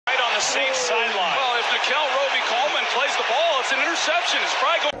the Saints sideline. Well, if Nickel Roby Coleman plays the ball, it's an interception. It's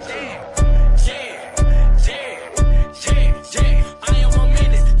probably going. I am a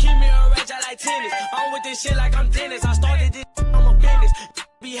menace. Keep me a rage, I like tennis. I'm with this shit like I'm Dennis. I started this, I'm a business.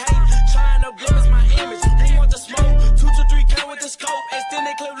 Be hating, trying to blemish my image. He want the smoke, 2 to 3 count with the scope.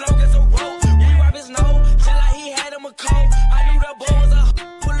 Extended clip long as a rope. We rob his nose, just like he had him a coat. I knew the boy was a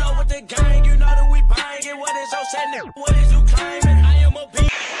pull up with the gang. You know that we buying it. What is your setting? What is you claiming? I am a beast.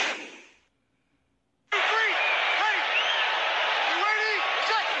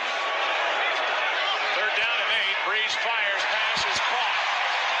 Breeze fires, pass is caught.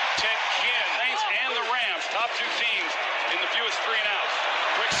 Ted Ginn. Saints and the Rams, top two teams in the fewest 3 and outs.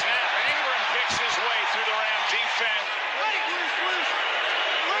 Quick snap. Ingram picks his way through the Ram defense.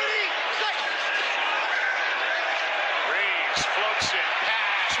 Breeze floats it.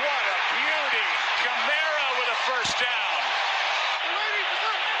 Pass. What a beauty. Kamara with a first down.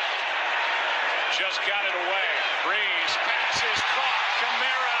 Just got it away. Breeze. Pass is caught.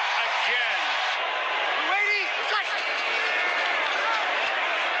 Kamara again.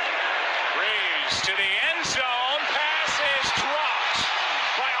 To the end zone, pass is dropped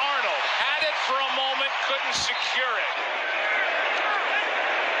by Arnold. Had it for a moment, couldn't secure it.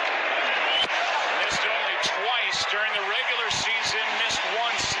 Missed only twice during the regular season, missed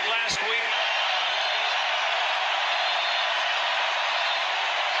once last week.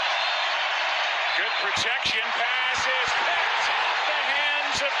 Good protection, pass is picked off the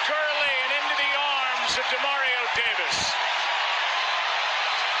hands of Gurley and into the arms of Demario Davis.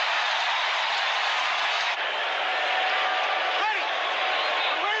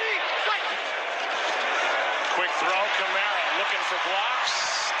 Quick throw, Kamara looking for blocks,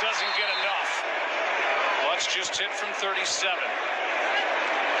 doesn't get enough. Lutz just hit from 37.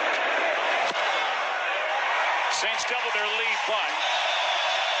 Saints double their lead, but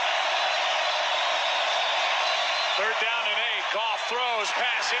third down and 8. Goff throws,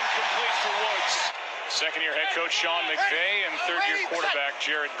 pass incomplete for Woods. Second-year head coach Sean McVay and third-year quarterback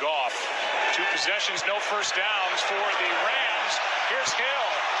Jared Goff. 2 possessions, no first downs for the Rams. Here's Hill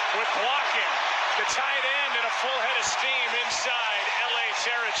with blocking. The tight end and a full head of steam inside LA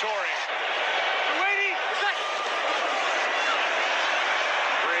territory.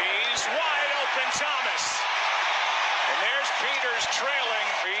 Breeze, wide open Thomas. And there's Peters trailing.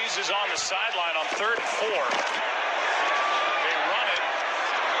 Breeze is on the sideline on 3rd and 4. They run it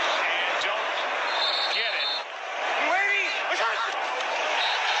and don't get it.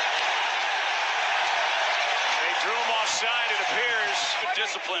 They drew him offside, it appears.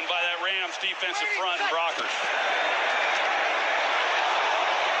 Disciplined by that Rams defensive front and Brockers.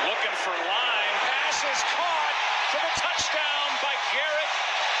 Looking for line. Pass is caught for the touchdown by Garrett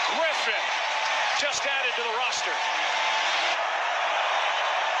Griffin. Just added to the roster.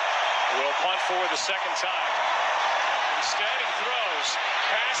 Will punt for the second time. Instead he throws.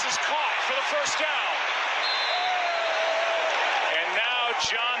 Pass is caught for the first down. And now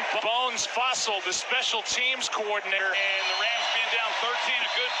John Bones Fossil, the special teams coordinator. And the Rams being down 13,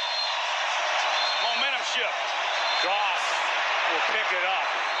 a good momentum shift. Goff will pick it up.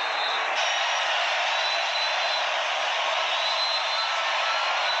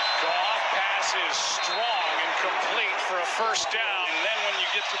 Goff pass is strong and complete for a first down. And then when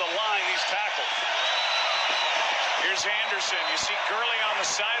you get to the line, he's tackled. Here's Anderson. You see Gurley on the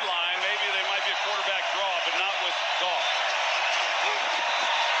sideline. Maybe they might be a quarterback draw, but not with Goff.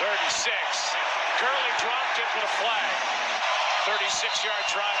 3rd and 6. Gurley dropped it with a flag. 36-yard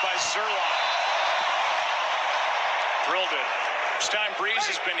try by Zerline. Drilled it. First time Breeze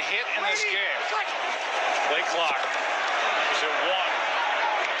has been hit in this game. Play clock is at 1.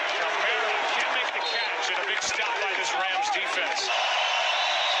 Kamara can't make the catch, and a big stop by this Rams defense.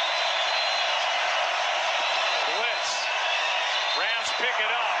 Blitz. Rams pick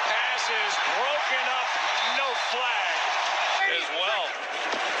it up. Pass is broken up. No flag as well.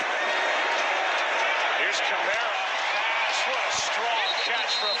 Here's Kamara. Pass. What a strong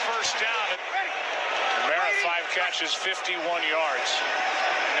catch for a first down. Kamara, 5 catches, 51 yards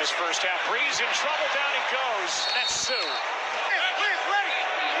in this first half. Breeze in trouble. Down he goes. That's Sue.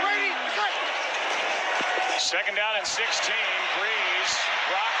 Second down and 16. Breeze.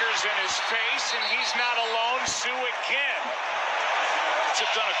 Rockers in his face, and he's not alone. Sue again. Have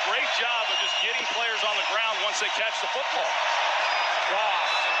done a great job of just getting players on the ground once they catch the football. Goff,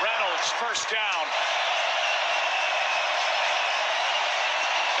 Reynolds, first down.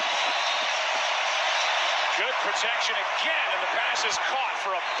 Good protection again, and the pass is caught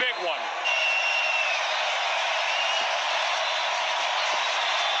for a big one.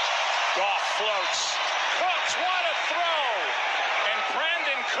 Goff floats. Cooks, what a throw! And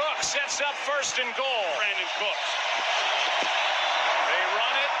Brandon Cooks sets up first and goal. Brandon Cooks. They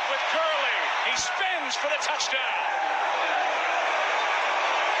run it with Gurley. He spins for the touchdown.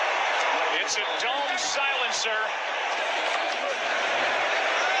 It's a dome silencer.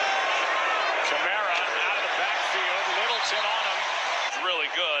 Kamara out of the backfield. Littleton on him.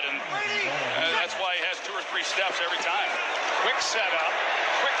 Really good, and that's why he has 2 or 3 steps every time. Quick setup,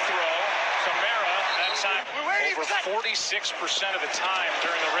 quick throw. Kamara, that time over 46% of the time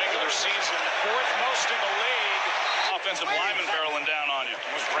during the regular season. 4th most in the league. Offensive lineman barreling down on you.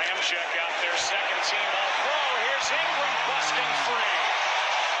 With Ramczyk out there, second team all-pro. Here's Ingram busting free.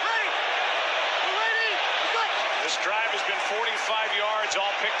 This drive has been 45 yards, all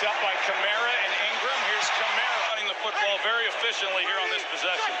picked up by Kamara and Ingram. Here's Kamara. Running the football very efficiently here on this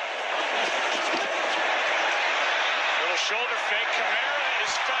possession. Little shoulder fake. Kamara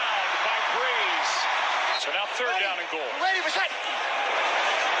is found by Breeze. So now 3rd down and goal. Hill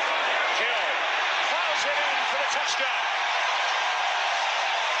plows it in for the touchdown.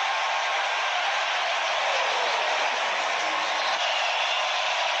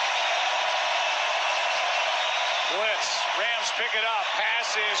 Blitz. Rams pick it up.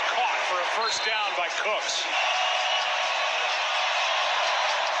 Pass is caught for a first down by Cooks.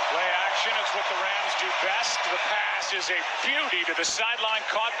 Play action, it's what the Rams do best. The pass is a beauty to the sideline,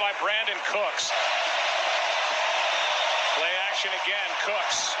 caught by Brandon Cooks. Play action again,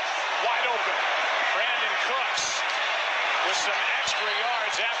 Cooks. Wide open. Brandon Cooks with some extra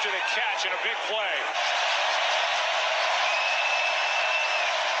yards after the catch and a big play.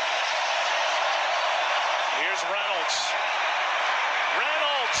 Here's Reynolds.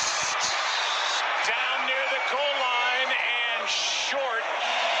 Reynolds down near the goal line and short.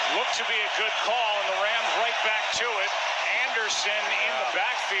 Looked to be a good call, and the Rams right back to it. Anderson in the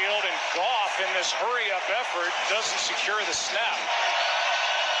backfield, and Goff in this hurry-up effort doesn't secure the snap.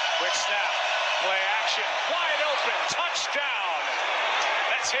 Quick snap. Play action. Wide open. Touchdown.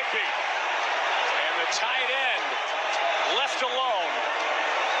 That's Higbee. And the tight end left alone.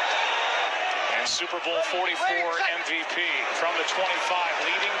 And Super Bowl 44 MVP from the 25,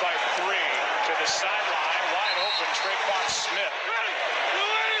 leading by 3 to the sideline. Wide open, Traquan Smith.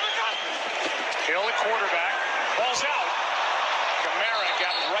 Hill at quarterback. Ball's out. Kamara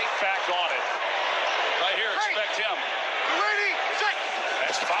got right back on it. Right here, expect him.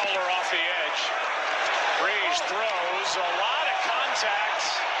 That's Fowler off the edge. Breeze throws. A lot of contact.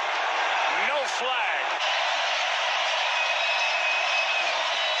 No flag.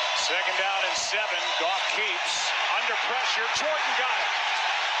 2nd down and 7. Goff keeps. Under pressure. Jordan got it.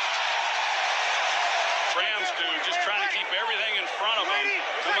 Rams do, just trying to keep everything in front of them.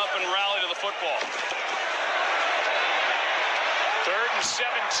 Come up and rally to the football. 3rd and 17,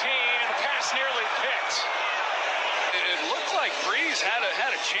 and the pass nearly picked. It looked like Breeze had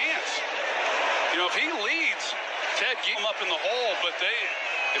a chance. You know, if he leads, Ted get him up in the hole, but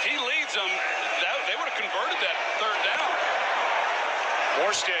if he leads them, they would have converted that 3rd down.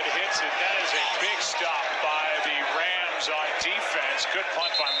 Morstead hits it. That is a big stop by the Rams on defense. Good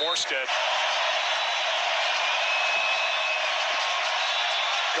punt by Morstead.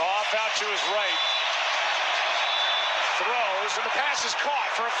 Goff out to his right. Throws, and the pass is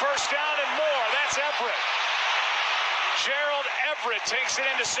caught for a first down and more. That's Everett. Gerald Everett takes it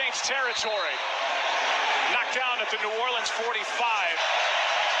into Saints territory. Knocked down at the New Orleans 45.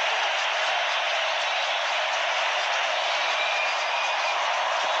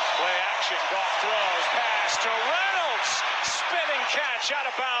 Play action. Goff throws. Pass to Reynolds. Spinning catch out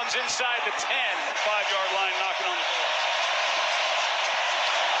of bounds inside the 10. 5-yard line knocking on the door.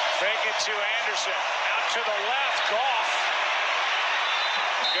 Fake it to Anderson. Out to the left. Goff.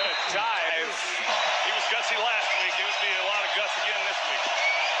 Gonna dive. He was gutsy last week. He would be a lot of guts again this week.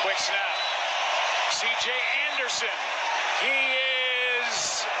 Quick snap. C.J. Anderson. He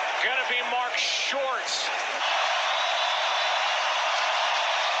is gonna be marked short.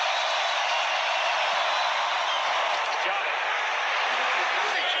 Got it.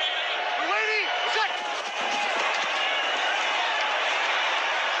 We're waiting.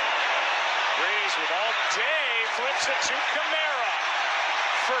 Breeze with all day. Flips it to Kamara.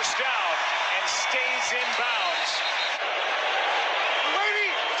 First down and stays in bounds.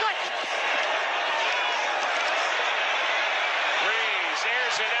 Breeze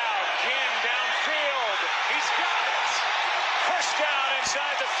airs it out. Ginn downfield. He's got it. First down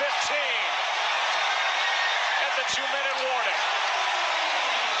inside the 15. At the 2-minute warning.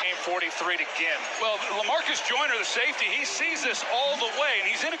 Game 43 to Ginn. Well, LaMarcus Joyner, the safety, he sees this all the way, and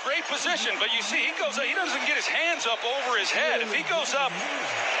he's in a great position. But you see, he goes up, he doesn't get his hands up over his head. If he goes up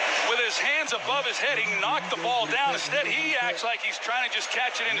with his hands above his head. He knocked the ball down. Instead, he acts like he's trying to just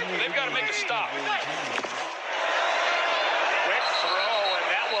catch it, and they've got to make a stop. Quick throw, and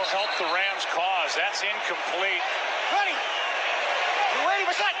that will help the Rams' cause. That's incomplete. Ready. We're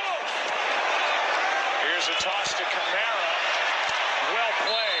waiting for shot. Here's a toss to Kamara. Well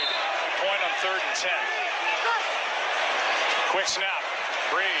played. Point on 3rd and 10. Quick snap.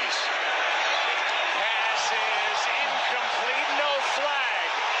 Breeze. Pass is incomplete. No flag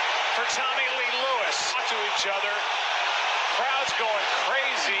for Tommy Lee Lewis. Talk to each other. Crowd's going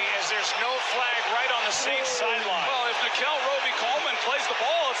crazy as there's no flag right on the Saints sideline. Well, if Nikel Roby-Coleman plays the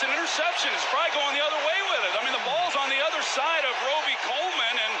ball, it's an interception. It's probably going the other way with it. I mean, the ball's on the other side of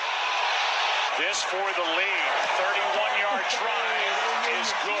Roby-Coleman, and this for the lead. 31-yard drive is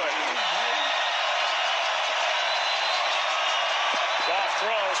good. Goff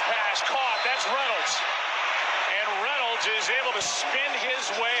throws, pass, caught. That's Reynolds. And Reynolds is able to spin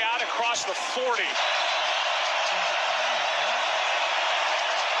his way out across the 40.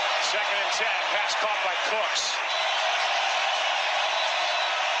 2nd and 10. Pass caught by Cooks.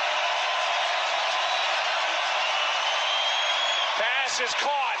 Pass is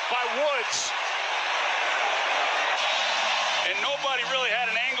caught by Woods. and nobody really had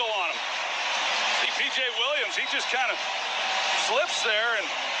an angle on him. See, P.J. Williams, he just kind of slips there and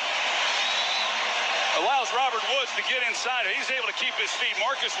allows Robert Woods to get inside. He's able to keep his feet.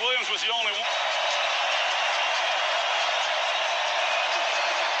 Marcus Williams was the only one.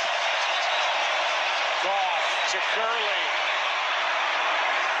 Goff to Gurley.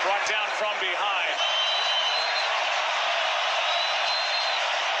 Brought down from behind.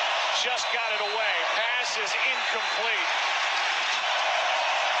 Just got it away. Pass is incomplete.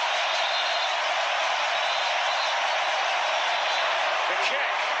 The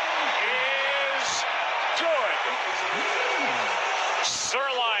kick is good.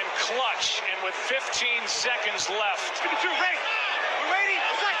 Sirline clutch, and with 15 seconds left. Ready. We're ready.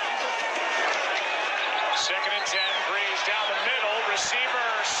 2nd and 10. Breeze down the middle. Receiver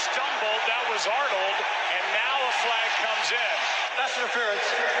stumbled. That was Arnold. And now a flag comes in. Pass interference.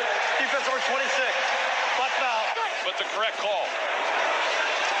 Defense number 26. Flat foul. But the correct call.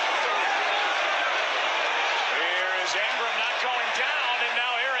 Here is Ingram not going down. And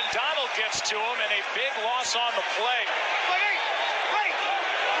now Aaron Donald gets to him. And a big loss on the play. Ready. Ready.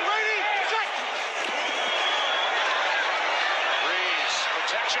 Ready. Set. Breeze.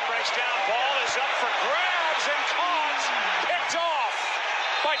 Protection breaks down. Ball is up for grabs and caught. Picked off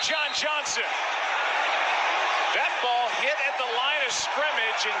by John Johnson. That ball hit at the line of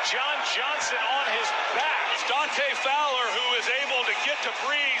scrimmage, and John Johnson on his back. It's Dante Fowler who is able to get to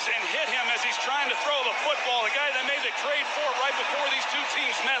Breeze and hit him as he's trying to throw the football. The guy that made the trade for right before these two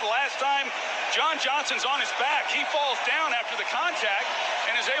teams met last time. John Johnson's on his back. He falls down after the contact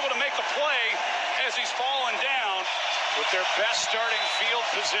and is able to make the play as he's falling down. With their best starting field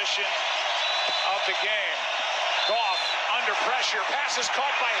position of the game. Goff under pressure. Pass is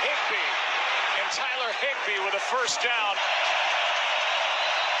caught by Higbee. And Tyler Higbee with a first down.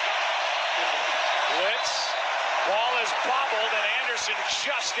 Blitz. Ball is bobbled, and Anderson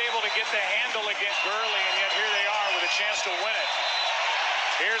just able to get the handle against Gurley, and yet here they are with a chance to win it.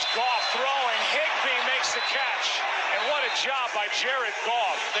 Here's Goff throwing. Higbee makes the catch. And what a job by Jared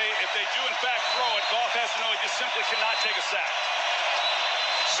Goff. If they do in fact throw it, Goff has to know he just simply cannot take a sack.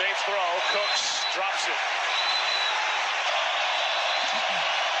 Safe throw. Cooks drops it.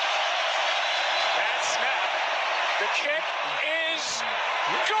 That snap. The kick is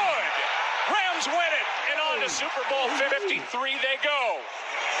good. Rams win it. And on to Super Bowl 53 they go.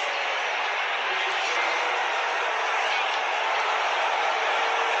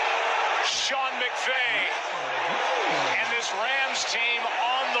 Sean McVay and this Rams team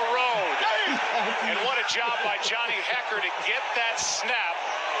on the road. And what a job by Johnny Hekker to get that snap.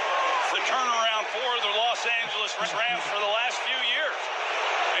 The turnaround for the Los Angeles Rams for the last few years.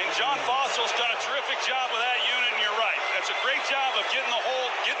 And John Fossil's done a terrific job with that unit, and you're right. That's a great job of getting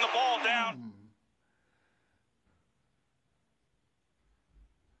the ball down.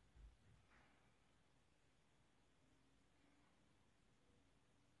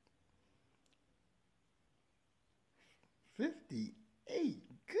 $50